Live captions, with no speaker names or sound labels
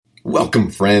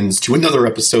Welcome, friends, to another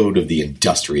episode of the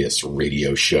Industrious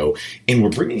Radio Show. And we're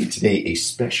bringing you today a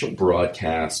special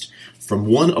broadcast from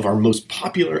one of our most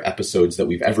popular episodes that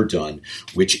we've ever done,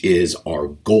 which is our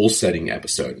goal-setting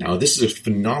episode. Now, this is a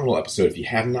phenomenal episode. If you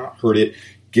have not heard it,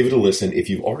 give it a listen. If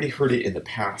you've already heard it in the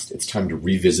past, it's time to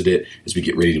revisit it as we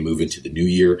get ready to move into the new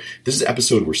year. This is an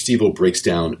episode where Steve-O breaks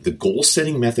down the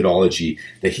goal-setting methodology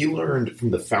that he learned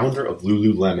from the founder of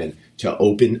Lululemon to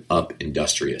open up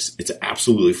Industrious. It's an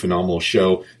absolutely phenomenal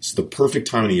show. It's the perfect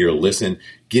time of the year to listen,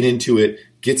 get into it,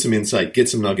 get some insight, get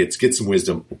some nuggets, get some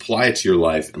wisdom, apply it to your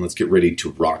life, and let's get ready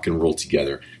to rock and roll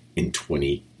together in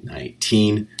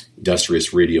 2019.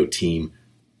 Industrious Radio team.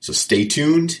 So stay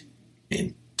tuned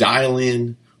and dial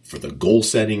in for the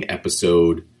goal-setting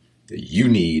episode that you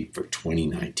need for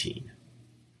 2019.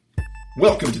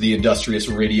 Welcome to the Industrious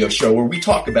Radio Show, where we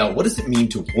talk about what does it mean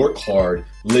to work hard,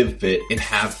 live fit, and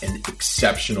have an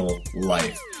exceptional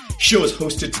life. The show is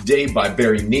hosted today by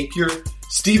Barry Napier,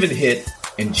 Stephen Hitt,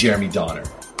 and Jeremy Donner.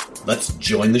 Let's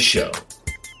join the show.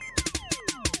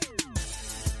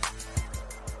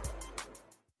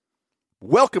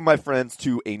 Welcome, my friends,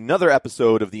 to another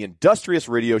episode of the Industrious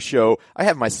Radio Show. I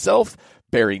have myself,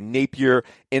 Barry Napier,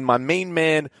 and my main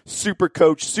man, super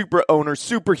coach, super owner,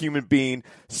 super human being,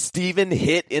 Stephen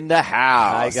Hitt in the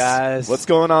house. Hi, guys. What's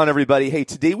going on, everybody? Hey,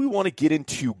 today we want to get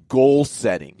into goal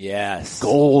setting. Yes.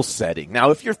 Goal setting.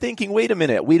 Now, if you're thinking, wait a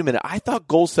minute, I thought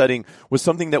goal setting was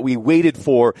something that we waited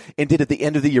for and did at the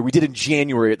end of the year. We did in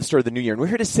January at the start of the new year. And we're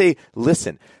here to say,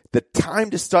 listen, the time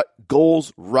to start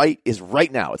goals right is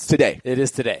right now. It's today. It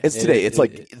is today. It's today.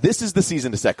 This is the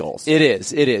season to set goals. It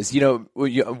is. It is.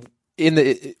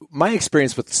 My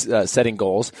experience with setting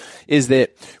goals is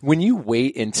that when you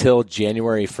wait until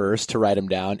January 1st to write them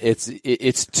down,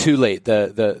 it's too late.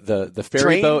 The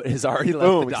ferry boat has already left.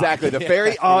 Boom, the dock. exactly. The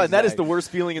ferry. And that is the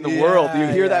worst feeling in the world. You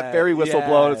hear that ferry whistle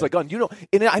blow, and it's like,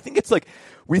 and I think it's like,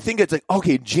 we think it's like,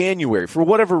 okay, January. For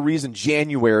whatever reason,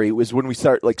 January was when we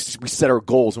start, we set our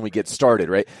goals when we get started,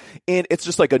 right? And it's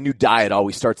just like a new diet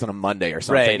always starts on a Monday or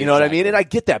something. Right, you know what I mean? And I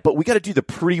get that, but we got to do the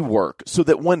pre-work so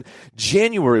that when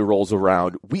January rolls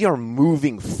around, we are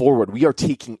moving forward. We are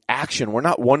taking action. We're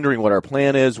not wondering what our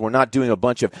plan is. We're not doing a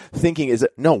bunch of thinking.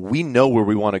 No, we know where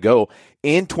we want to go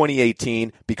in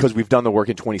 2018 because we've done the work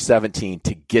in 2017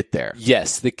 to get there.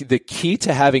 Yes. The key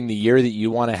to having the year that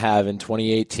you want to have in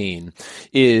 2018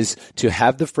 is to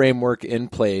have the framework in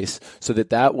place so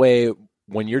that way,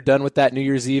 when you're done with that New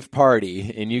Year's Eve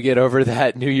party and you get over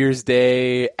that New Year's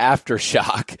Day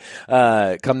aftershock,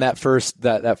 come that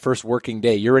first working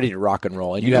day, you're ready to rock and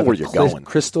roll, and you have where you're going.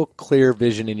 Crystal clear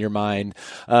vision in your mind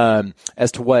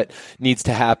as to what needs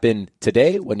to happen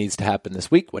today, what needs to happen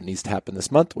this week, what needs to happen this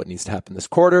month, what needs to happen this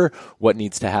quarter, what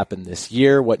needs to happen this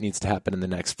year, what needs to happen in the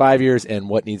next 5 years, and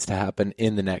what needs to happen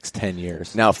in the next 10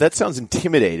 years. Now, if that sounds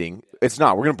intimidating, it's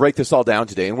not. We're going to break this all down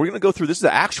today, and we're going to go through. This is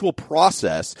the actual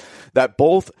process that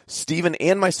both Stephen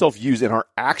and myself use in our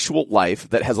actual life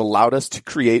that has allowed us to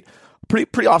create a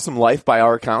pretty awesome life by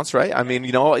our accounts, right? I mean,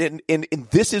 and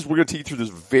this is, we're going to take you through this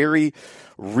very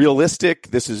realistic.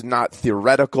 This is not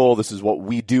theoretical. This is what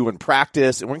we do in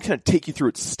practice, and we're going to take you through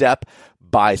it step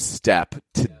by step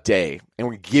today, and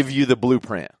we're going to give you the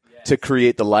blueprint to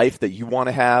create the life that you want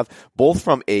to have, both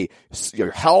from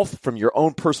your health, from your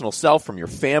own personal self, from your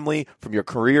family, from your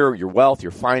career, your wealth,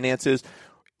 your finances.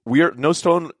 No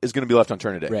stone is going to be left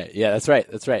unturned today. Right. Yeah, that's right.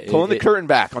 That's right. Pulling the curtain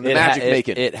back on the magic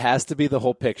making. It has to be the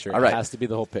whole picture. All right. It has to be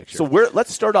the whole picture. So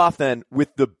let's start off then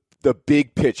with the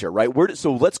big picture, right?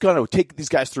 So let's kind of take these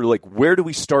guys through, where do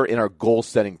we start in our goal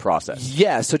setting process?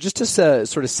 Yeah. So just to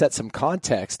sort of set some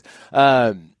context,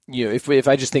 if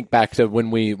I just think back to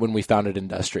when we founded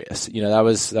Industrious, that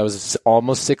was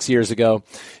almost 6 years ago,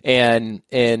 and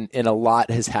a lot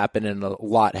has happened and a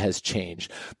lot has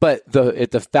changed. But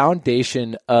at the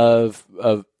foundation of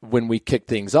when we kicked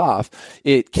things off,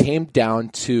 it came down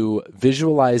to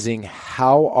visualizing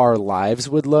how our lives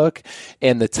would look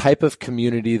and the type of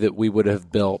community that we would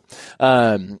have built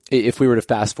if we were to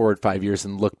fast forward 5 years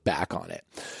and look back on it.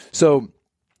 So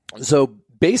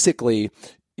basically,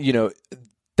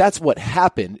 that's what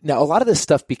happened. Now, a lot of this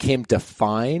stuff became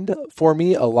defined for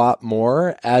me a lot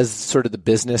more as sort of the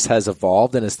business has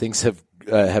evolved and as things have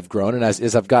grown, and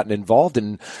as I've gotten involved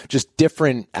in just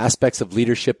different aspects of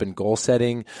leadership and goal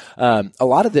setting. A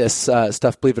lot of this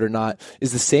stuff, believe it or not,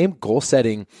 is the same goal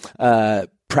setting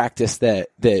practice that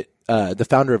the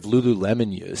founder of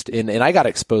Lululemon used. And I got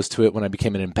exposed to it when I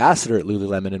became an ambassador at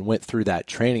Lululemon and went through that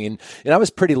training. And I was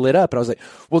pretty lit up. And I was like,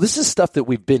 well, this is stuff that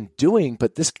we've been doing,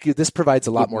 but this provides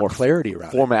a lot more clarity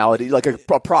around formality, like a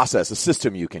process, a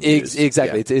system you can use.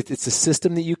 Exactly. Yeah. It's a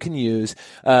system that you can use.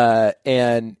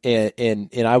 And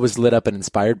I was lit up and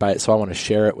inspired by it. So I want to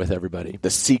share it with everybody. The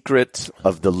secret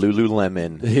of the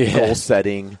Lululemon goal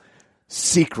setting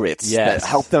secrets that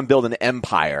help them build an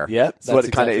empire. Yep,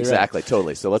 that's what exactly.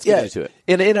 Totally. So let's get into it.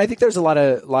 And I think there's a lot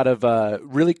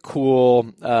of really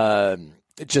cool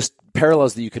just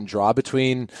parallels that you can draw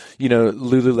between,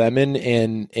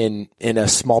 Lululemon and a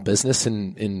small business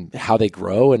and how they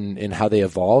grow and how they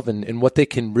evolve and what they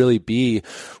can really be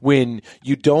when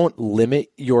you don't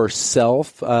limit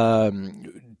yourself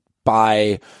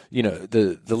by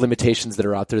the limitations that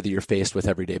are out there that you're faced with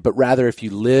every day, but rather if you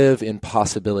live in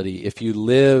possibility, if you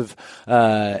live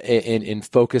in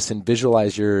focus and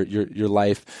visualize your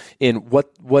life in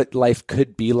what life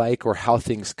could be like or how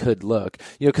things could look,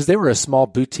 because they were a small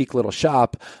boutique little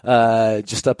shop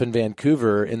just up in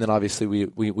Vancouver, and then obviously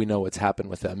we know what's happened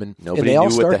with them, and nobody they knew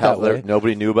all what the hell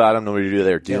nobody knew about them, nobody knew what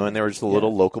they were doing. They were just a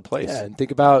little local place. Yeah, and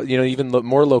think about even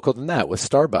more local than that with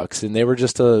Starbucks, and they were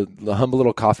just a humble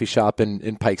little coffee shop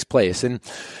in Pike's Place. And,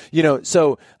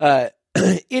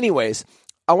 anyways,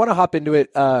 I want to hop into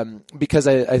it because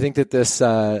I think that this,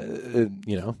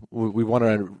 we want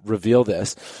to reveal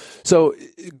this. So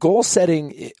goal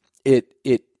setting,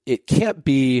 it can't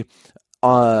be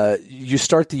you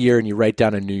start the year and you write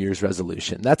down a New Year's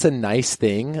resolution. That's a nice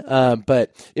thing, but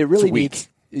it really needs...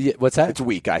 What's that? It's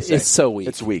weak, I say. It's so weak.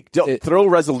 It's weak. Throw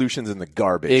resolutions in the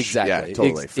garbage. Exactly. Yeah,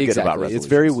 totally. Forget about resolutions. It's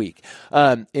very weak.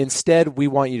 Instead, we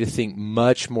want you to think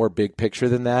much more big picture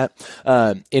than that.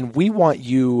 And we want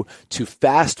you to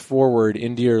fast forward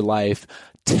into your life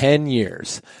 10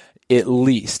 years. At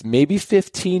least, maybe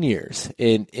 15 years.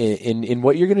 In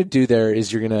what you're going to do there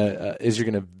is you're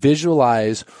going to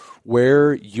visualize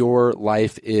where your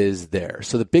life is there.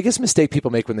 So the biggest mistake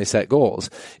people make when they set goals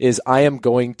is I am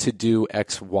going to do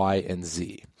X, Y, and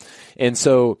Z. And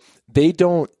so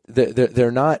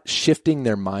they're not shifting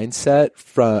their mindset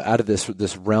from out of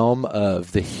this realm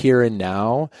of the here and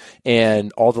now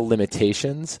and all the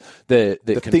limitations the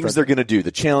things they're going to do,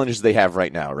 the challenges they have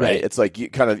right now, right? It's like you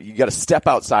got to step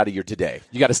outside of your today.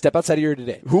 You got to step outside of your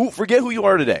today. Forget who you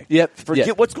are today. Yep.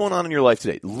 Forget what's going on in your life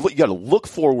today. You got to look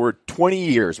forward 20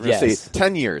 years. We're going to say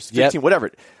 10 years, 15,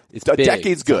 whatever. A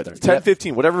decade's good. 10,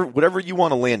 15, whatever you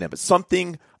want to land in, but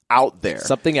something out there.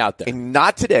 And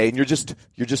not today, and you're just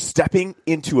stepping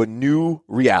into a new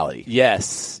reality.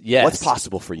 Yes. What's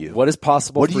possible for you? What is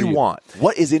possible for you? What do you want?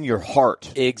 What is in your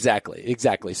heart?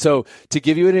 Exactly. So to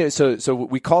give you so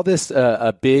we call this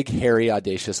a big, hairy,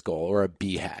 audacious goal, or a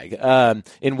BHAG.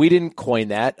 And we didn't coin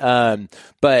that,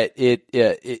 but it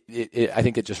I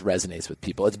think it just resonates with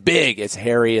people. It's big, it's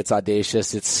hairy, it's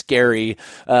audacious, it's scary.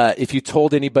 If you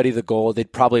told anybody the goal, they'd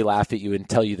probably laugh at you and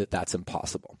tell you that that's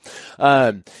impossible.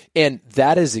 And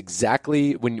that is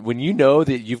exactly when you know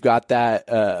that you've got that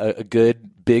a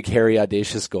good, big, hairy,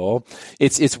 audacious goal.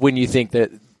 It's when you think that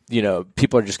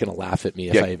people are just going to laugh at me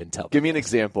if I even tell them. Give me an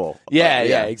example.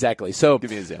 Yeah, exactly. So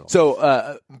give me an example.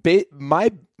 So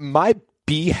my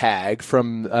BHAG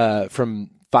from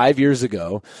 5 years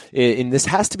ago, and this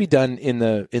has to be done in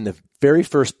the very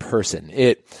first person.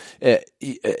 And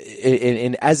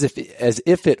as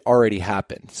if it already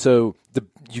happened. So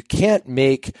you can't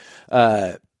make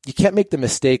the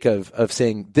mistake of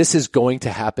saying this is going to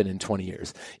happen in 20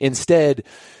 years. Instead,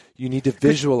 you need to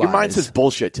visualize. Your mind says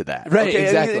bullshit to that. Right, okay?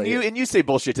 Exactly. And you say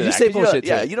bullshit to that. You say bullshit to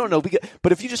that. Yeah, you don't know.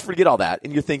 But if you just forget all that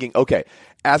and you're thinking, okay,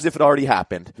 as if it already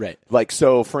happened. Right. Like,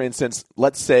 so for instance,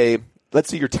 let's say your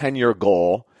 10-year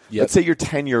goal. Yep. Let's say your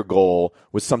 10-year goal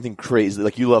was something crazy,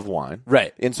 like you love wine.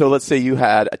 Right. And so let's say you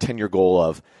had a 10-year goal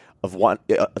of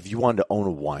you wanted to own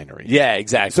a winery. Yeah,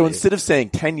 exactly. So instead of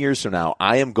saying 10 years from now,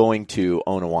 I am going to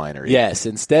own a winery. Yes.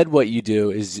 Instead, what you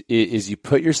do is you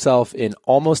put yourself in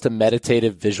almost a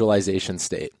meditative visualization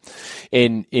state.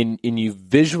 And you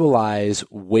visualize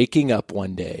waking up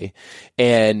one day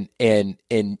and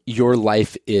your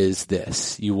life is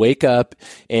this. You wake up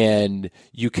and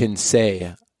you can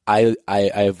say,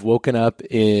 I've woken up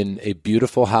in a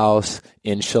beautiful house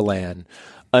in Chelan.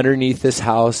 Underneath this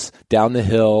house, down the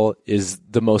hill, is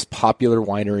the most popular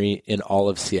winery in all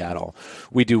of Seattle.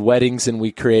 We do weddings, and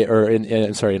we create,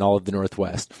 in all of the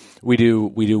Northwest. We do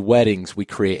weddings. We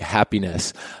create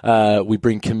happiness. We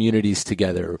bring communities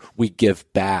together. We give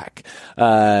back.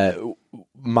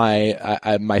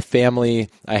 my family,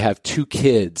 I have 2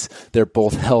 kids. They're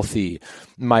both healthy.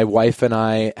 My wife and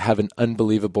I have an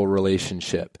unbelievable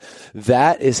relationship.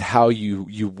 That is how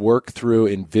you work through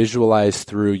and visualize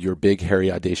through your big,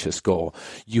 hairy, audacious goal.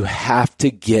 You have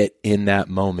to get in that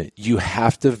moment. You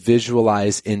have to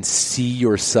visualize and see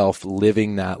yourself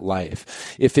living that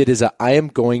life. If it is I am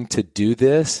going to do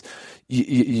this,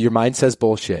 your mind says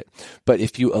bullshit. But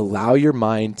if you allow your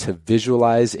mind to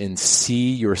visualize and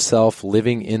see yourself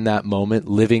living in that moment,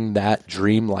 living that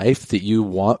dream life that you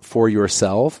want for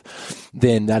yourself,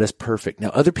 then that is perfect. Now,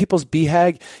 other people's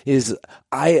BHAG is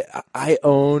I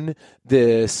own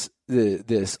this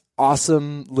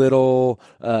awesome little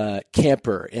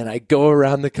camper, and I go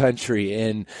around the country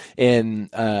and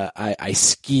I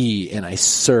ski and I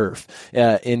surf.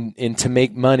 And to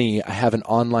make money, I have an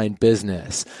online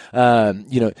business.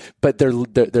 But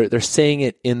they're saying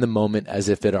it in the moment as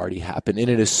if it already happened, and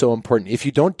it is so important. If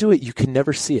you don't do it, you can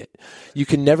never see it. You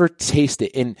can never taste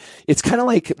it, and it's kind of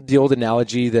like the old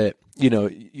analogy that you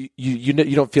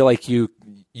don't feel like you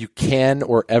can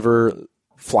or ever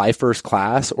fly first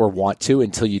class or want to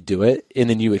until you do it, and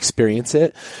then you experience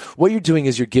it. What you're doing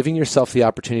is you're giving yourself the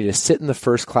opportunity to sit in the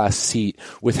first class seat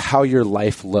with how your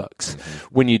life looks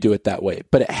when you do it that way.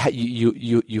 But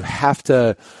you have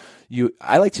to.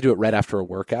 I like to do it right after a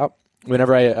workout.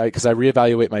 Whenever because I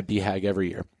reevaluate my BHAG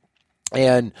every year,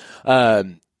 and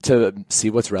to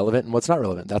see what's relevant and what's not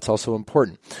relevant. That's also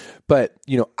important. But,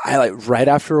 I like right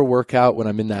after a workout when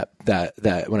I'm in that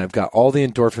when I've got all the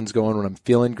endorphins going, when I'm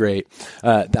feeling great,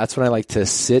 that's when I like to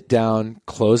sit down,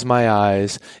 close my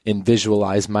eyes, and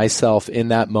visualize myself in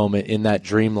that moment, in that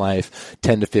dream life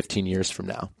 10 to 15 years from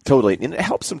now. Totally. And it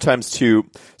helps sometimes you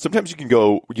can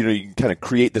go, you can kind of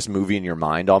create this movie in your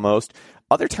mind almost.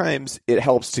 Other times it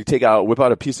helps to whip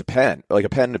out a piece of pen, like a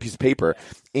pen and a piece of paper,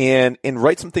 and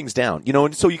write some things down,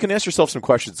 and so you can ask yourself some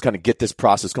questions to kind of get this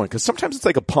process going. Because sometimes it's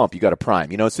like a pump you got to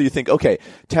prime, so you think, okay,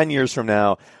 10 years from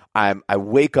now, I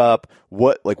wake up,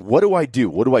 what do I do?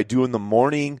 What do I do in the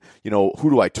morning? Who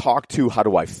do I talk to? How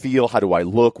do I feel? How do I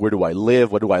look? Where do I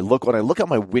live? What do I look? When I look out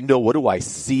my window, what do I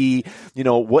see?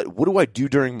 What do I do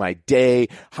during my day?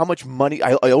 How much money?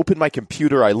 I open my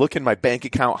computer, I look in my bank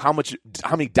account, how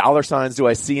many dollar signs do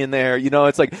I see in there?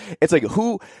 It's like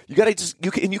who,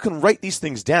 you can write these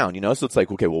things down, so it's like,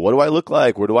 okay, well, what do I look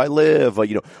like? Where do I live?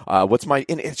 And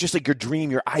it's just like your dream,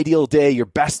 your ideal day, your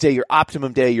best day, your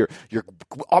optimum day, your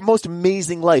most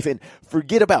amazing life, and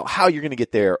forget about how you're going to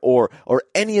get there or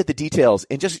any of the details,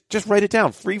 and just write it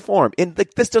down, free form. And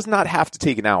this does not have to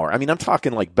take an hour. I mean, I'm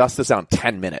talking like bust this out in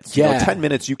 10 minutes. Yeah. 10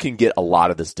 minutes, you can get a lot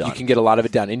of this done. You can get a lot of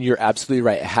it done, and you're absolutely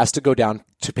right. It has to go down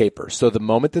to paper. So the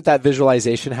moment that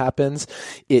visualization happens,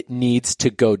 it needs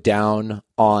to go down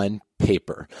on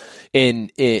paper.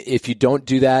 And if you don't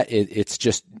do that, it's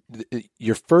just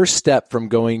your first step from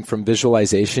going from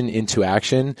visualization into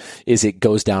action is it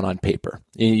goes down on paper.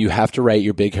 You have to write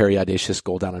your big, hairy, audacious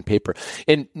goal down on paper.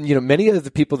 And, many of the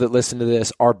people that listen to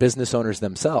this are business owners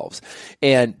themselves,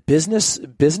 and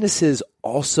businesses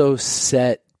also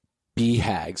set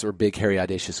BHAGs or big, hairy,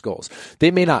 audacious goals.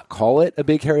 They may not call it a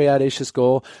big, hairy, audacious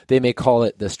goal. They may call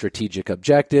it the strategic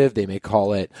objective. They may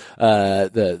call it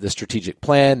the strategic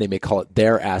plan. They may call it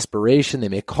their aspiration. They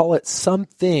may call it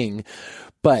something,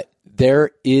 but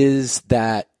there is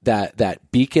that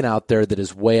beacon out there that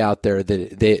is way out there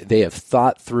that they have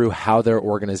thought through how their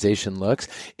organization looks.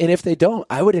 And if they don't,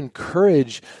 I would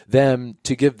encourage them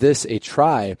to give this a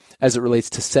try as it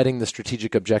relates to setting the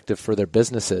strategic objective for their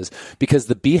businesses, because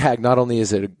the BHAG, not only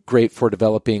is it great for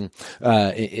developing,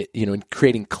 and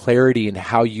creating clarity in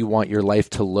how you want your life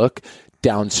to look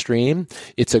downstream,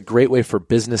 it's a great way for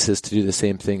businesses to do the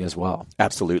same thing as well.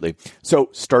 Absolutely. So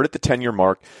start at the 10-year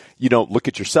mark. Look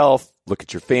at yourself, look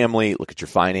at your family, look at your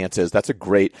finances. That's a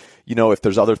great, if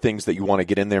there's other things that you want to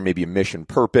get in there, maybe a mission,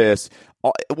 purpose,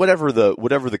 whatever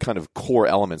the kind of core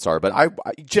elements are. But I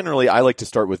generally like to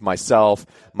start with myself,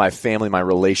 my family, my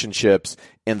relationships,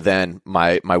 and then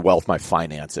my wealth, my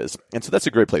finances. And so that's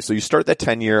a great place. So you start that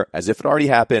 10-year as if it already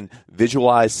happened,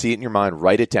 visualize, see it in your mind,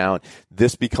 write it down.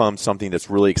 This becomes something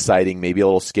that's really exciting, maybe a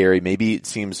little scary, maybe it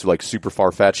seems like super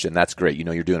far-fetched, and that's great.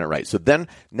 You're doing it right. So then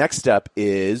next step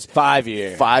is 5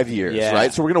 years. 5 years, yeah.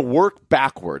 Right? So we're going to work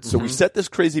backwards. So we set this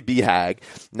crazy BHAG.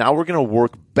 Now we're going to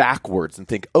work backwards and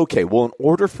think, okay, well, in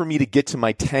order for me to get to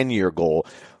my 10-year goal,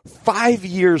 5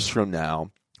 years from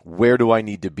now, where do I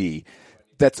need to be?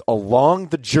 that's along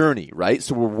the journey, right?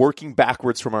 So we're working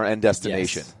backwards from our end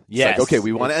destination. Yes. Like, okay,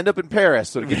 we want to end up in Paris.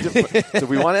 So if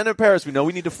we want to end up in Paris, we know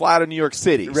we need to fly to New York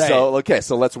City. Right.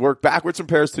 So let's work backwards from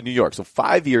Paris to New York. So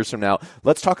 5 years from now,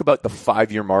 let's talk about the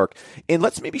 5-year mark, and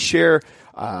let's maybe share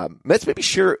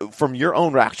from your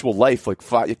own actual life, like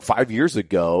 5 years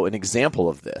ago, an example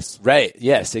of this. Right.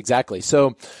 Yes, exactly.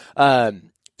 So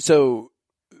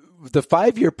the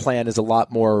 5-year plan is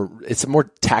it's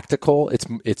more tactical. It's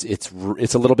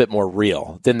a little bit more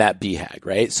real than that BHAG,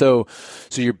 right? So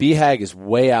your BHAG is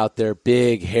way out there,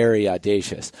 big, hairy,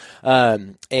 audacious.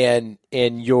 And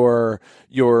your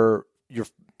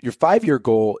 5-year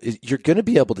goal is you're going to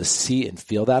be able to see and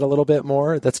feel that a little bit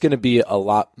more. That's going to be a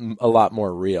lot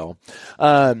more real.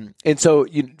 And so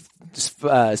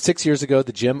 6 years ago,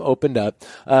 the gym opened up.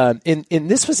 And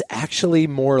this was actually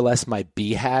more or less my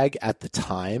BHAG at the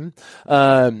time.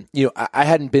 I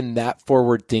hadn't been that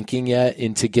forward thinking yet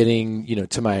into getting,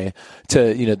 the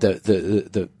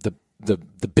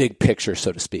big picture,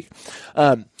 so to speak.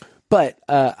 But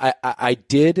I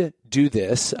did do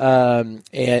this, and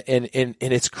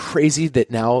it's crazy that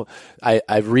now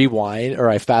I rewind or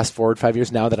I fast forward 5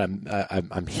 years now that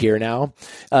I'm here now,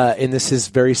 and this is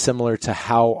very similar to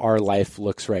how our life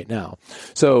looks right now.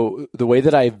 So the way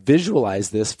that I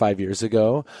visualized this 5 years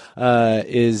ago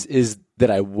is that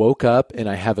I woke up and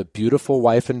I have a beautiful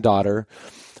wife and daughter.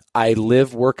 I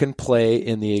live, work, and play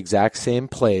in the exact same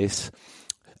place.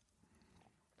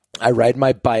 I ride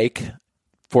my bike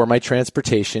for my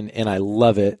transportation, and I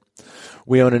love it.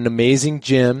 We own an amazing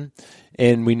gym,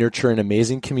 and we nurture an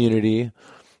amazing community.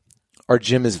 Our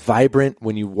gym is vibrant.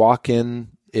 When you walk in,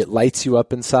 it lights you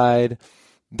up inside.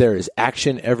 There is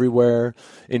action everywhere,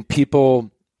 and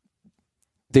people,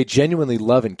 they genuinely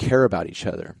love and care about each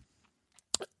other.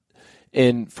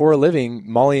 And for a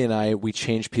living, Molly and I, we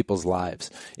change people's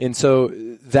lives. And so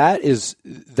that is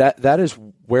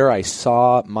where I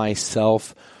saw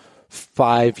myself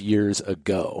 5 years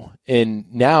ago.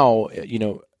 And now,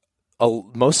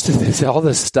 most of this, all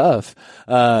this stuff,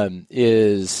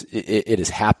 it has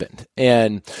happened.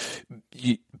 And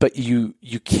but you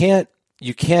can't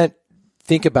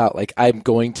think about like, I'm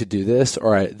going to do this,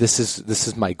 or this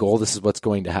is my goal. This is what's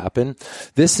going to happen.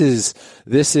 This is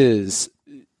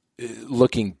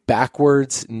looking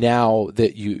backwards now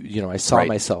that I saw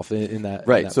myself in that.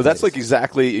 Right. In that so place. That's like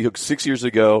exactly 6 years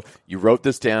ago, you wrote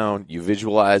this down, you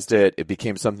visualized it, it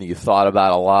became something you thought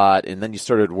about a lot, and then you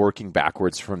started working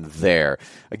backwards from there.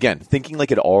 Again, thinking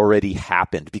like it already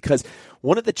happened, because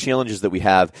one of the challenges that we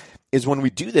have is when we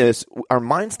do this, our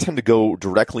minds tend to go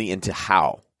directly into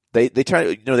how. They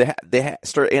try to, they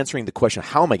start answering the question,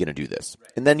 how am I going to do this?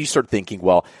 Right. And then you start thinking,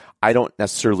 well, I don't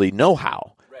necessarily know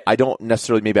how. I don't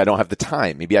necessarily, maybe I don't have the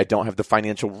time. Maybe I don't have the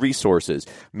financial resources.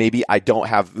 Maybe I don't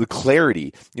have the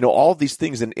clarity. All of these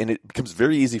things. And it becomes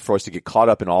very easy for us to get caught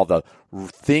up in all the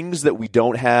things that we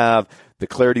don't have, the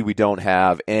clarity we don't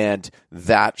have, and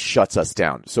that shuts us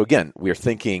down. So again, we are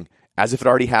thinking as if it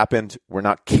already happened. We're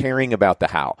not caring about the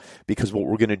how, because what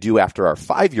we're going to do after our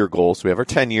 5-year goal, so we have our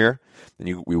 10-year,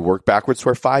 then we work backwards to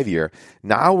our 5-year.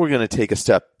 Now we're going to take a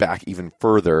step back even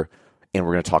further, and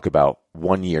we're going to talk about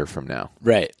 1 year from now.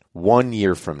 Right. 1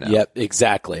 year from now. Yep,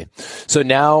 exactly. So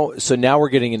now we're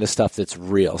getting into stuff that's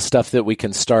real, stuff that we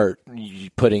can start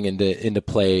putting into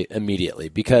play immediately,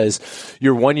 because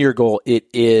your 1-year goal, it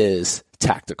is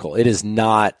tactical. It is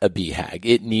not a BHAG.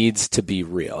 It needs to be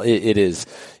real.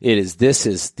 This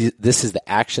is the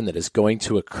action that is going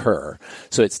to occur.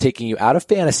 So it's taking you out of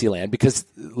fantasy land, because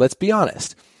let's be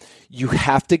honest, you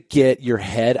have to get your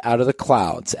head out of the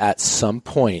clouds at some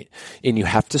point, and you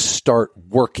have to start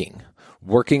working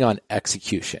on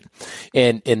execution.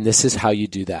 And this is how you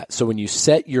do that. So when you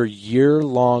set your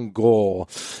year-long goal,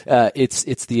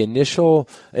 it's the initial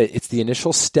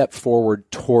step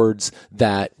forward towards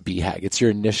that BHAG. It's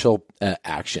your initial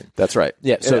action. That's right.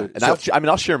 Yeah.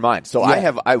 I'll share mine. So yeah. I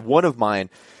have one of mine.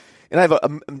 And I have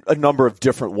a number of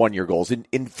different 1-year goals.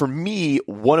 And for me,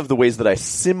 one of the ways that I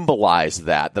symbolize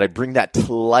that I bring that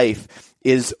to life,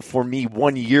 is for me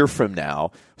 1 year from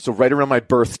now. So right around my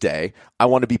birthday, I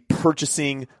want to be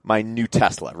purchasing my new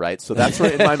Tesla, right? So that's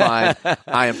right in my mind.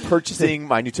 I am purchasing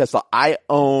my new Tesla. I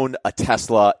own a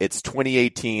Tesla. It's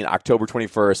 2018, October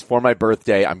 21st. For my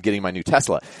birthday, I'm getting my new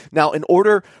Tesla. Now, in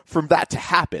order for that to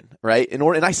happen, right?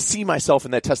 And I see myself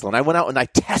in that Tesla. And I went out and I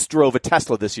test drove a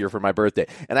Tesla this year for my birthday.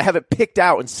 And I have it picked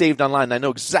out and saved online. And I know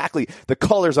exactly the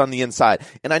colors on the inside.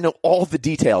 And I know all the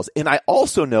details. And I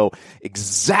also know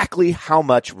exactly how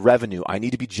much revenue I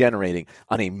need to be generating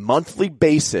on a monthly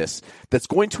basis that's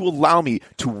going to allow me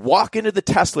to walk into the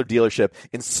Tesla dealership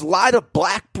and slide a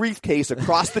black briefcase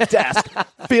across the desk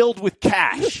filled with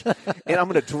cash. And I'm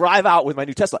going to drive out with my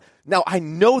new Tesla. Now, I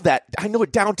know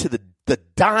it down to the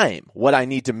dime what I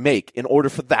need to make in order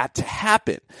for that to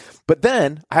happen. But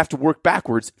then I have to work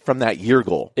backwards from that year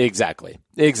goal. Exactly.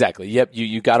 Yep.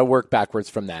 You got to work backwards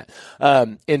from that.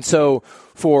 And so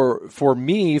for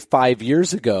me, 5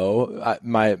 years ago,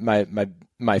 my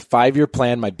 5-year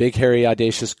plan, my big, hairy,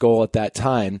 audacious goal at that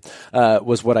time,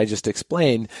 was what I just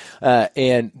explained.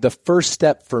 And the first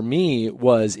step for me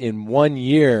was in 1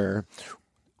 year,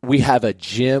 we have a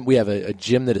gym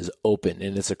that is open,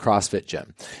 and it's a CrossFit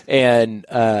gym, and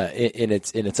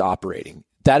it's operating.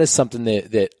 That is something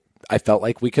that I felt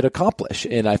like we could accomplish,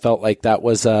 and I felt like that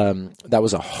was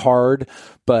a hard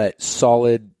but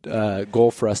solid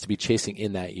goal for us to be chasing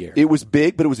in that year. It was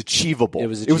big, but it was achievable. It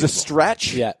was a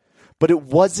stretch. Yeah. But it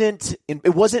wasn't,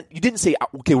 you didn't say,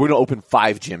 okay, we're going to open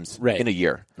 5 gyms in a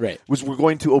year. Right. It was, we're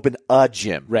going to open a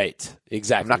gym. Right.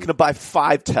 Exactly. I'm not going to buy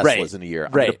 5 Teslas in a year.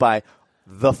 I'm going to buy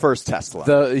the first Tesla.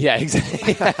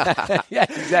 Exactly. Yeah,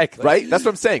 exactly. Right? That's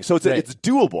what I'm saying. So it's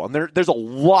doable. And there's a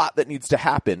lot that needs to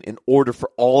happen in order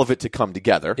for all of it to come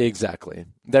together. Exactly.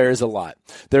 There is a lot.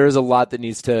 There is a lot that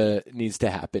needs to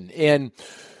happen. And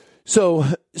so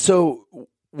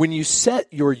when you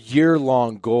set your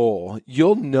year-long goal,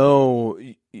 you'll know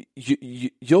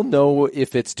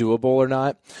if it's doable or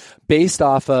not based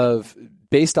off of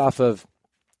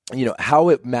how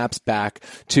it maps back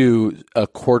to a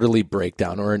quarterly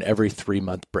breakdown or an every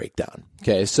 3-month breakdown.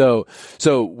 Okay. So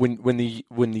when the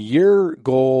year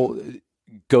goal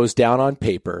goes down on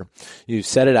paper, you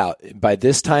set it out by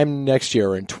this time next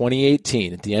year, or in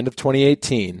 2018, at the end of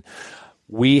 2018,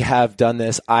 we have done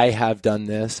this. I have done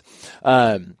this.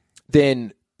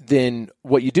 Then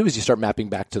what you do is you start mapping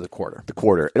back to the quarter.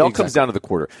 It all comes down to the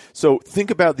quarter. So think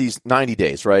about these 90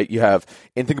 days, right?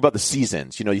 And think about the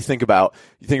seasons. You think about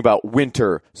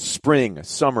winter, spring,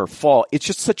 summer, fall. It's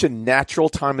just such a natural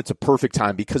time. It's a perfect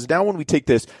time, because now when we take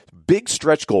this big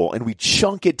stretch goal and we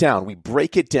chunk it down, we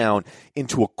break it down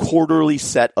into a quarterly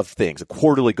set of things, a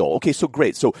quarterly goal. Okay, so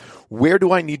great. So where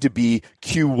do I need to be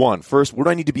Q1? First, where do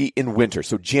I need to be in winter?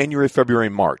 So January, February,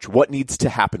 March. What needs to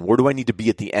happen? Where do I need to be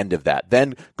at the end of that?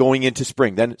 Then going into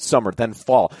spring, then summer, then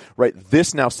fall, right?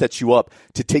 This now sets you up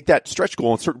to take that stretch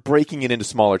goal and start breaking it into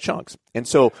smaller chunks. And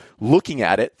so looking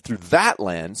at it through that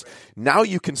lens, now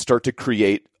you can start to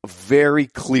create very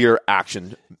clear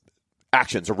actions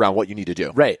around what you need to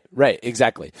do. Right,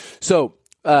 exactly. So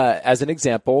as an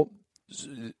example,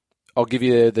 I'll give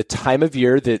you the time of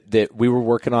year that we were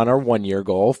working on our 1-year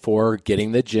goal for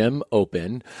getting the gym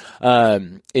open.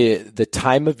 The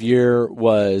time of year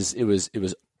was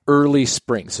early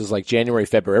spring. So it was like January,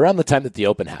 February, around the time that the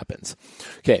open happens.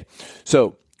 Okay,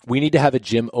 so we need to have a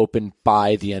gym open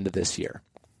by the end of this year.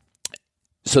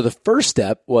 So the first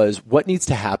step was what needs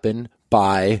to happen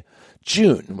by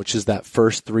June, which is that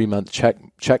first 3-month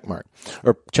check mark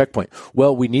or checkpoint.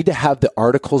 Well, we need to have the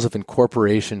articles of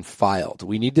incorporation filed.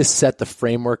 We need to set the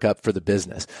framework up for the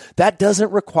business. That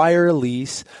doesn't require a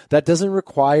lease. That doesn't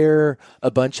require a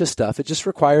bunch of stuff. It just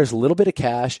requires a little bit of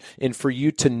cash and for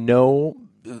you to know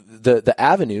the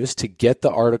avenues to get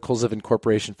the articles of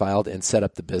incorporation filed and set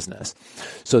up the business.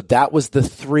 So that was the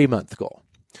 3-month goal.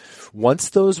 Once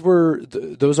those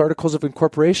articles of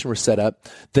incorporation were set up,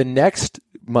 the next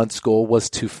month's goal was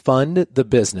to fund the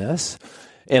business,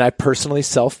 and I personally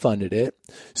self-funded it.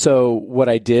 So what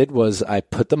I did was I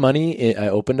put the money in, I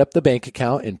opened up the bank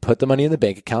account and put the money in the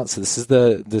bank account. So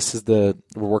we're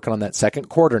working on that second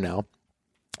quarter now.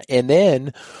 And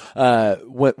then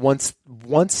once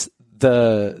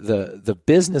the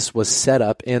business was set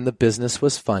up and the business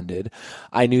was funded,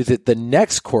 I knew that the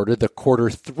next quarter, the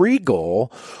quarter 3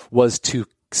 goal, was to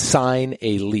sign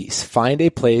a lease, find a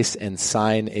place and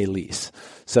sign a lease.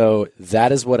 So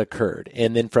that is what occurred.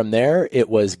 And then from there, it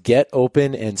was get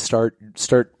open and start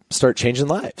changing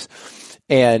lives.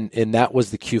 And that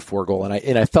was the Q4 goal.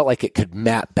 And I felt like it could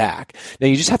map back. Now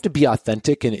you just have to be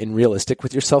authentic and realistic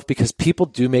with yourself, because people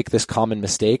do make this common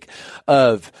mistake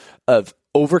of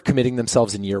overcommitting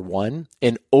themselves in year 1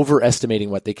 and overestimating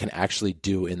what they can actually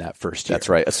do in that first year. That's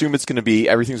right. Assume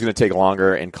everything's going to take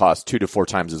longer and cost 2 to 4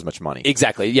 times as much money.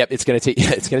 Exactly. Yep. It's going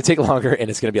to take longer and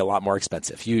it's going to be a lot more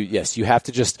expensive. You have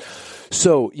to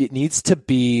so it needs to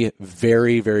be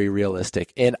very, very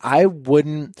realistic. And I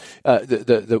wouldn't,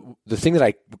 the thing that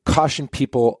I caution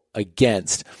people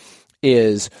against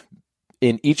is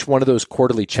in each one of those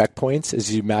quarterly checkpoints,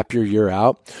 as you map your year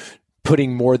out,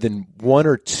 putting more than one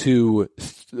or two,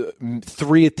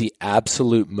 three at the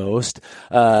absolute most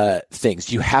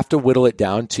things. You have to whittle it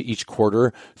down to each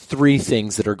quarter, 3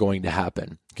 things that are going to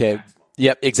happen. Okay.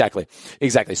 Yep, exactly.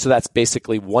 So that's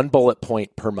basically 1 bullet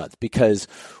point per month, because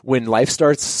when life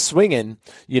starts swinging,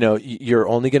 you're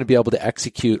only going to be able to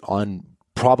execute on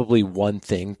probably 1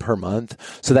 thing per month.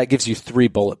 So that gives you 3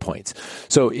 bullet points.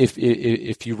 So if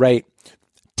you write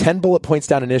 10 bullet points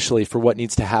down initially for what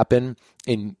needs to happen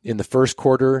in the first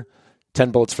quarter,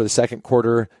 10 bullets for the second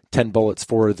quarter, 10 bullets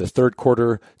for the third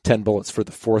quarter, 10 bullets for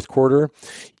the fourth quarter.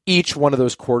 Each one of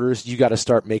those quarters, you got to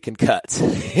start making cuts.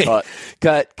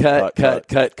 cut,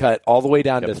 all the way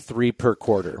down to 3 per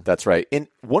quarter. That's right. And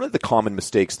one of the common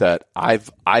mistakes that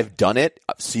I've done it,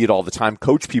 I see it all the time,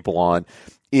 coach people on,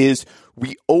 is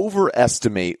we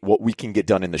overestimate what we can get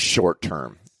done in the short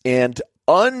term and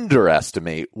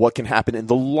underestimate what can happen in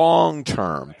the long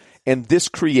term. And this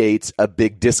creates a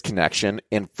big disconnection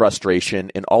and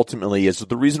frustration, and ultimately is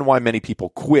the reason why many people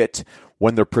quit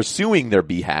when they're pursuing their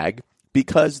BHAG,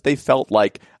 because they felt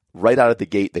like right out of the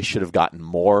gate they should have gotten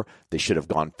more, they should have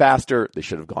gone faster, they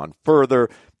should have gone further.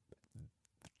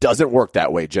 Doesn't work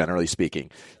that way, generally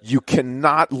speaking. You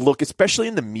cannot look, especially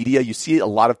in the media, you see a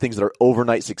lot of things that are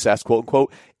overnight success, quote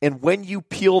unquote, and when you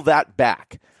peel that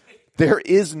back, there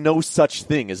is no such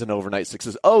thing as an overnight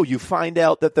success. Oh, you find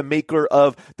out that the maker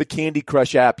of the Candy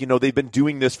Crush app, they've been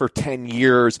doing this for 10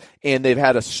 years and they've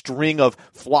had a string of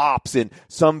flops and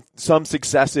some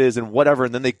successes and whatever.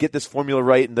 And then they get this formula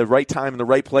right in the right time in the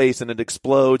right place and it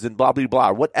explodes and blah, blah,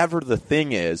 blah. Whatever the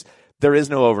thing is, there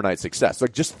is no overnight success.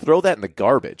 Like, just throw that in the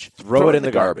garbage. Throw it in the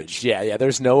garbage. Yeah.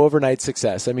 There's no overnight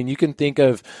success. I mean, you can think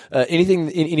of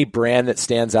any brand that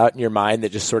stands out in your mind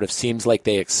that just sort of seems like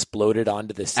they exploded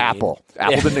onto the scene. Apple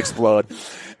didn't explode.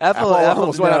 Apple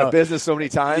almost went out of business so many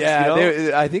times.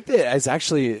 Yeah, I think that it's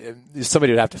actually,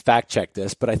 somebody would have to fact check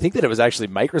this, but I think that it was actually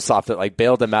Microsoft that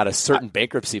bailed them out of certain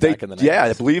bankruptcy back in the 90s. Yeah,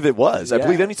 I believe it was.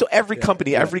 So every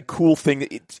company, every cool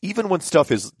thing, even when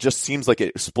stuff just seems like it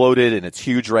exploded and it's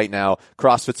huge right now.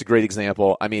 CrossFit's a great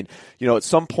example. I mean, at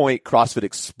some point, CrossFit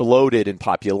exploded in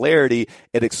popularity.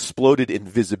 It exploded in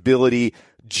visibility,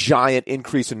 giant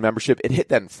increase in membership. It hit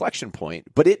that inflection point,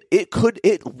 but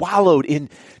it wallowed in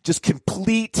just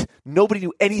complete, nobody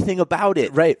knew anything about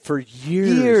it. Right. For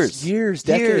decades.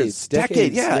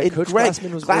 Yeah. Coach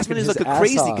Glassman is like a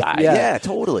crazy guy. Yeah,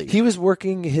 totally. He was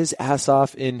working his ass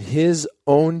off in his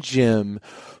own gym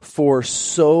for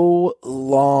so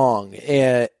long.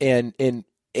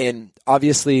 And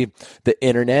obviously the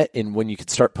internet, and when you could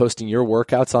start posting your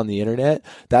workouts on the internet,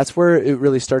 that's where it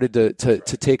really started to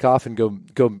take off and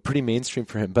go pretty mainstream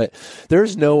for him. But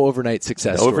there's no overnight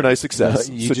success. No overnight success.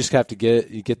 You just have to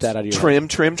get that out of your trim.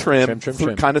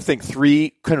 Kind of think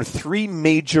three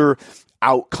major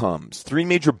outcomes, 3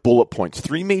 major bullet points,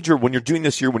 3 major, when you're doing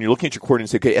this year, when you're looking at your quarter and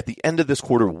say, okay, at the end of this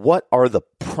quarter, what are the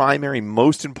primary,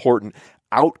 most important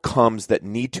outcomes that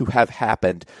need to have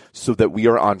happened so that we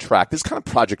are on track? This is kind of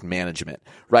project management,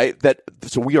 right?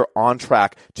 So we are on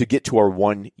track to get to our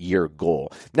 1-year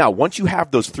goal. Now, once you have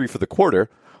those 3 for the quarter,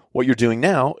 what you're doing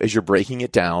now is you're breaking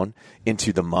it down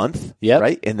into the month,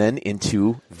 right? And then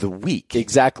into the week.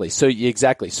 Exactly.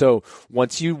 So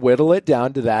once you whittle it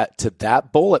down to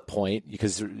that bullet point,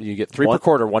 because you get 3 per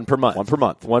quarter, 1 per month. 1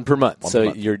 per month.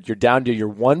 So you're down to your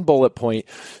 1 bullet point.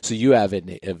 So you have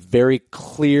a very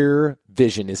clear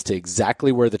vision as to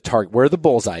exactly where the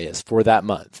bullseye is for that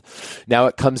month. Now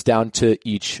it comes down to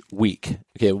each week.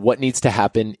 Okay, what needs to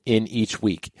happen in each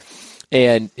week?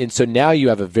 And so now you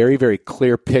have a very, very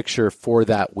clear picture for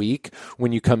that week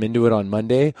when you come into it on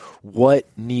Monday. What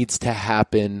needs to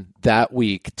happen that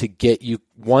week to get you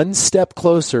one step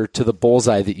closer to the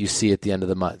bullseye that you see at the end of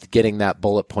the month, getting that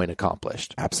bullet point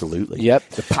accomplished? Absolutely. Yep.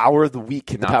 The power of the week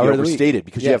cannot be overstated,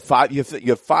 because you have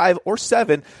 5 or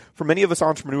 7. For many of us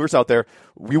entrepreneurs out there,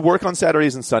 we work on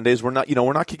Saturdays and Sundays. We're not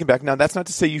kicking back. Now, that's not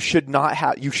to say you should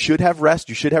have rest,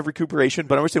 you should have recuperation,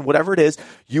 but I'm saying whatever it is,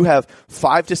 you have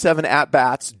 5 to 7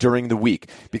 at-bats during the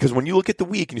week. Because when you look at the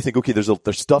week and you think, okay, there's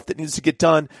stuff that needs to get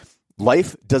done,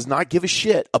 life does not give a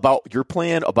shit about your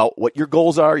plan, about what your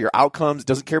goals are, your outcomes.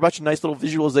 Doesn't care about your nice little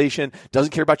visualization.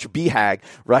 Doesn't care about your BHAG,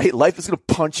 right? Life is going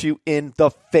to punch you in the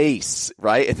face,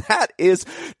 right? And that is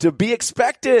to be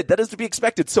expected. That is to be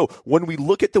expected. So when we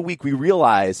look at the week, we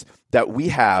realize that we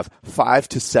have 5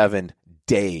 to 7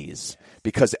 days,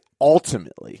 because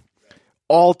ultimately,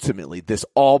 this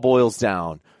all boils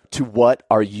down to what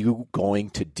are you going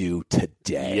to do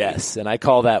today? Yes, and I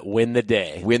call that win the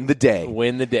day. Win the day.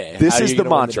 Win the day. This is the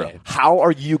mantra. How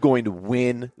are you going to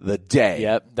win the day?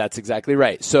 Yep, that's exactly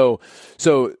right. So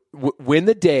win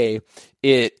the day.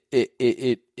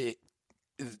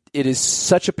 it is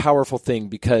such a powerful thing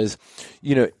because,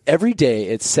 every day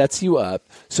it sets you up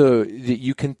so that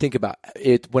you can think about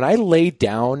it. When I lay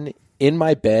down in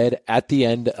my bed at the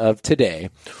end of today,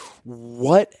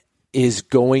 what is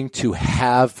going to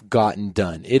have gotten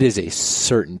done? It is a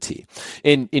certainty.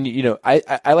 And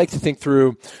I like to think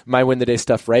through my win the day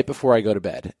stuff right before I go to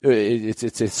bed.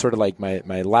 It's sort of like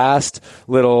my last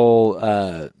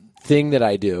little thing that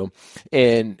I do,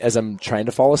 and as I'm trying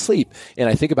to fall asleep, and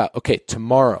I think about, okay,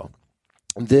 tomorrow,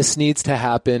 this needs to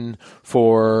happen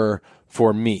for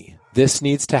me. This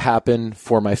needs to happen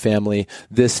for my family.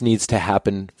 This needs to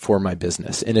happen for my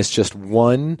business. And it's just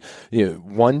 1,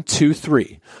 2,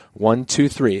 3, 1, 2,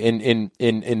 3.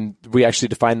 And we actually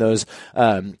define those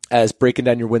as breaking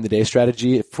down your win the day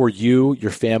strategy for you,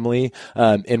 your family,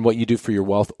 and what you do for your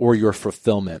wealth or your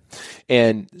fulfillment.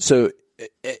 And so,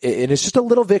 and it's just a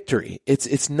little victory.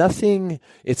 It's nothing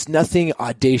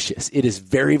audacious. It is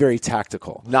very, very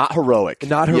tactical. Not heroic.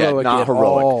 Not heroic. Not at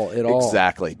heroic. All, at all.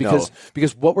 Exactly.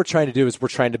 Because what we're trying to do is we're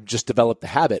trying to just develop the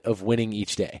habit of winning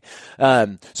each day.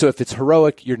 So if it's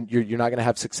heroic, you're not going to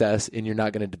have success, and you're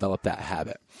not going to develop that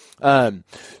habit.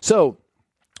 So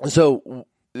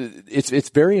it's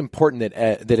very important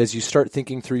that as you start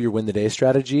thinking through your win the day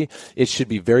strategy, it should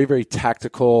be very, very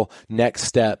tactical. Next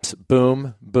steps.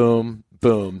 Boom, boom,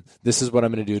 boom. This is what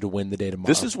I'm going to do to win the day tomorrow.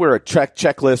 This is where a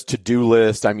checklist, to-do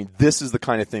list, this is the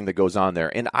kind of thing that goes on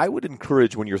there. And I would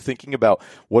encourage, when you're thinking about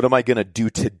what am I going to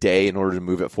do today in order to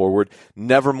move it forward,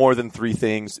 never more than 3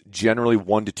 things, generally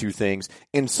 1 to 2 things.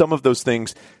 And some of those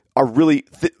things are really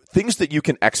things that you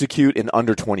can execute in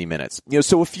under 20 minutes.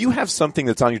 So if you have something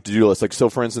that's on your to-do list, like, so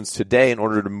for instance, today, in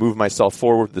order to move myself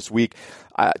forward this week,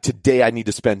 today I need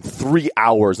to spend 3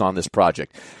 hours on this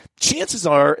project. Chances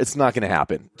are it's not going to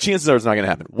happen.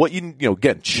 What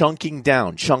again, chunk it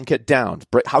down.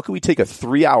 How can we take a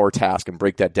 3-hour task and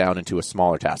break that down into a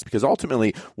smaller task? Because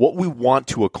ultimately, what we want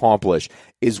to accomplish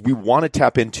is we want to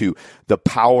tap into the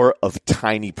power of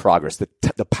tiny progress,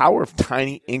 the power of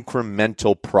tiny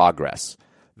incremental progress.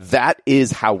 That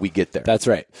is how we get there. That's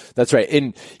right.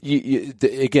 And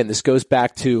again, this goes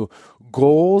back to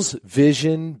goals,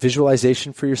 vision,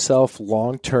 visualization for yourself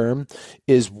long term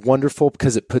is wonderful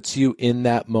because it puts you in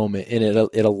that moment, and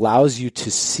it allows you to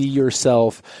see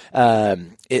yourself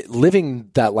living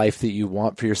that life that you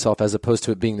want for yourself, as opposed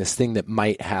to it being this thing that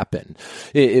might happen.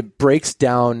 It breaks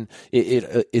down.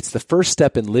 It's the first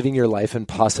step in living your life in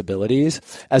possibilities,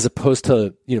 as opposed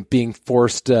to being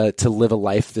forced to live a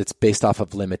life that's based off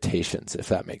of limitations, if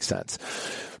that makes sense.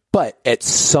 But at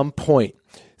some point,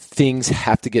 things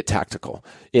have to get tactical.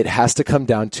 It has to come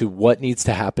down to what needs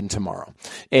to happen tomorrow.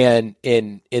 And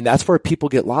that's where people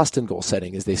get lost in goal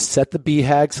setting, is they set the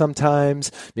BHAG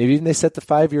sometimes, maybe even they set the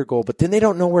 5-year goal, but then they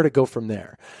don't know where to go from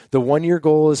there. The 1-year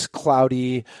goal is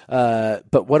cloudy, but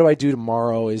what do I do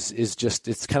tomorrow is just,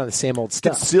 it's kind of the same old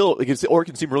stuff. It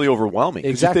can seem really overwhelming.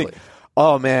 Exactly. You think,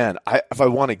 oh man, if I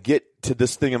want to get to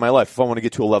this thing in my life, if I want to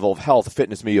get to a level of health,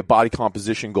 fitness, maybe a body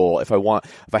composition goal, if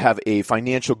I have a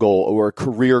financial goal or a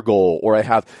career goal, or I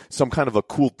have some kind of a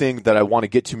cool thing that I want to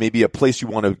get to, maybe a place you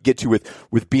want to get to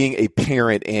with being a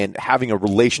parent and having a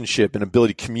relationship and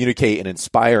ability to communicate and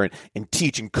inspire and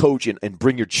teach and coach and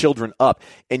bring your children up.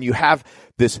 And you have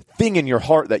this thing in your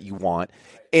heart that you want,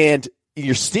 and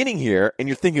you're standing here and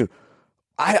you're thinking,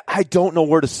 I don't know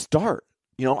where to start.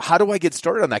 How do I get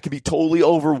started on that? I can be totally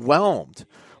overwhelmed.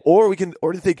 Or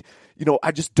to think,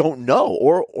 I just don't know,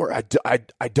 or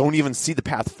I don't even see the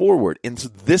path forward. And so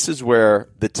this is where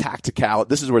the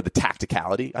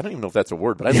tacticality, I don't even know if that's a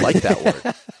word, but I like that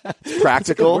word. It's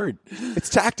practical. Word. It's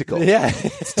tactical. Yeah.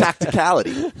 It's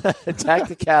tacticality.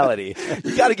 Tacticality.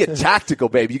 You got to get tactical,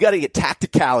 babe. You got to get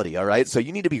tacticality. All right. So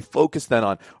you need to be focused then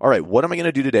on, all right, what am I going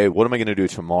to do today? What am I going to do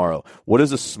tomorrow? What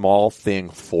is a small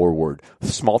thing forward? A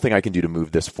small thing I can do to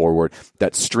move this forward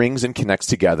that strings and connects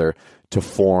together to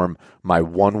form my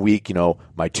 1 week,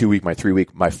 my 2 week, my 3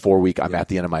 week, my 4 week. I'm at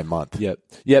the end of my month.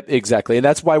 Yep, exactly. And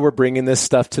that's why we're bringing this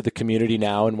stuff to the community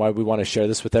now, and why we want to share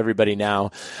this with everybody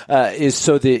now, is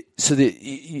so that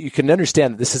you can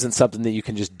understand that this isn't something that you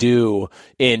can just do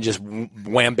in just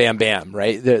wham, bam, bam,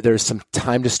 right? There's some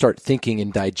time to start thinking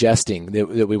and digesting that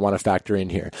we want to factor in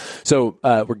here. So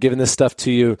we're giving this stuff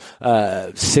to you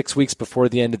 6 weeks before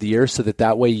the end of the year, so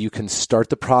that way you can start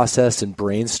the process and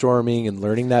brainstorming and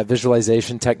learning that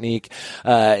visualization technique.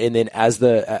 And then as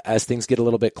things get a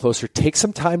little bit closer, take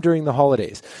some time during the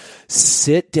holidays.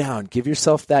 Sit down, give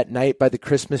yourself that night by the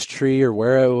Christmas tree or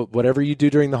whatever you do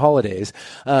during the holidays,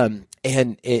 and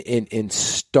and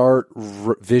start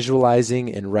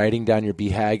visualizing and writing down your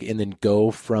BHAG, and then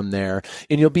go from there.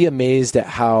 And you'll be amazed at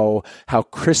how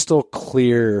crystal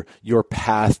clear your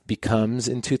path becomes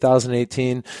in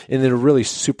 2018, and then really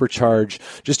supercharge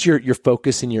just your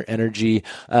focus and your energy,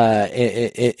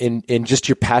 and just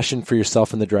your passion for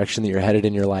yourself and the direction that you're headed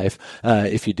in your life,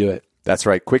 if you do it. That's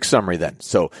right. Quick summary then.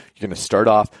 So you're going to start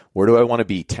off, where do I want to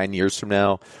be 10 years from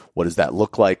now? What does that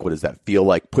look like? What does that feel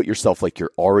like? Put yourself like you're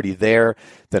already there.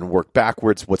 Then work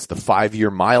backwards. What's the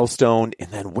 5-year milestone? And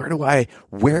then where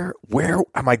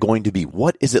am I going to be?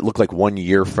 What does it look like 1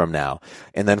 year from now?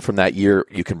 And then from that year,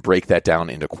 you can break that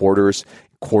down into quarters,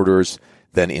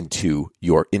 then into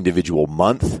your individual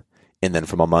month, and then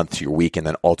from a month to your week, and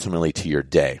then ultimately to your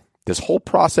day. This whole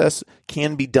process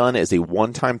can be done as a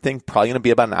one-time thing, probably going to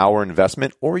be about an hour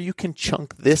investment, or you can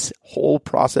chunk this whole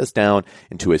process down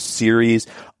into a series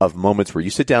of moments where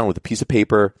you sit down with a piece of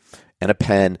paper and a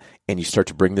pen and you start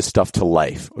to bring this stuff to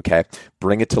life, okay?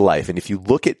 Bring it to life. And if you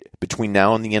look at between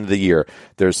now and the end of the year,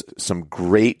 there's some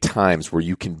great times where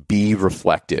you can be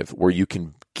reflective, where you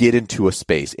can get into a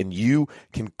space and you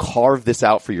can carve this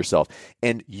out for yourself,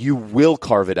 and you will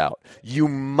carve it out. You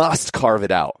must carve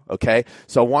it out, okay?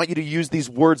 So I want you to use these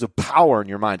words of power in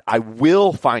your mind. I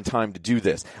will find time to do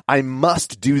this. I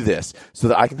must do this so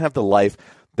that I can have the life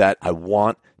that I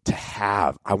want to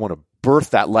have. I want to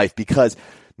birth that life, because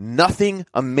nothing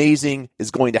amazing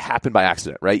is going to happen by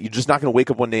accident, right? You're just not going to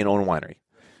wake up one day and own a winery.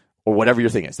 Or whatever your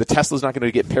thing is. The Tesla's not going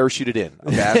to get parachuted in.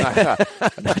 Okay?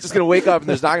 I'm not just going to wake up and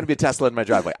there's not going to be a Tesla in my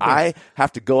driveway. I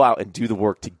have to go out and do the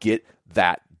work to get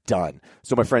that done.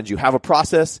 So, my friends, you have a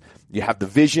process. You have the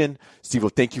vision. Steve,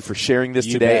 thank you for sharing this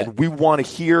today. Bet. And we want to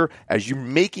hear, as you're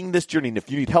making this journey, and if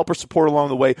you need help or support along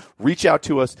the way, reach out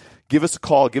to us. Give us a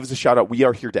call. Give us a shout out. We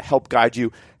are here to help guide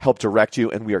you, help direct you,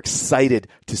 and we are excited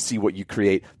to see what you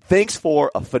create. Thanks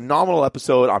for a phenomenal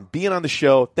episode on being on the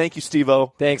show. Thank you,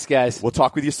 Steve-O. Thanks, guys. We'll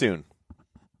talk with you soon.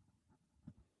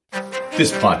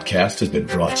 This podcast has been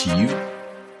brought to you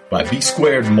by B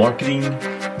Squared Marketing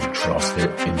and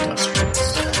CrossFit Industries.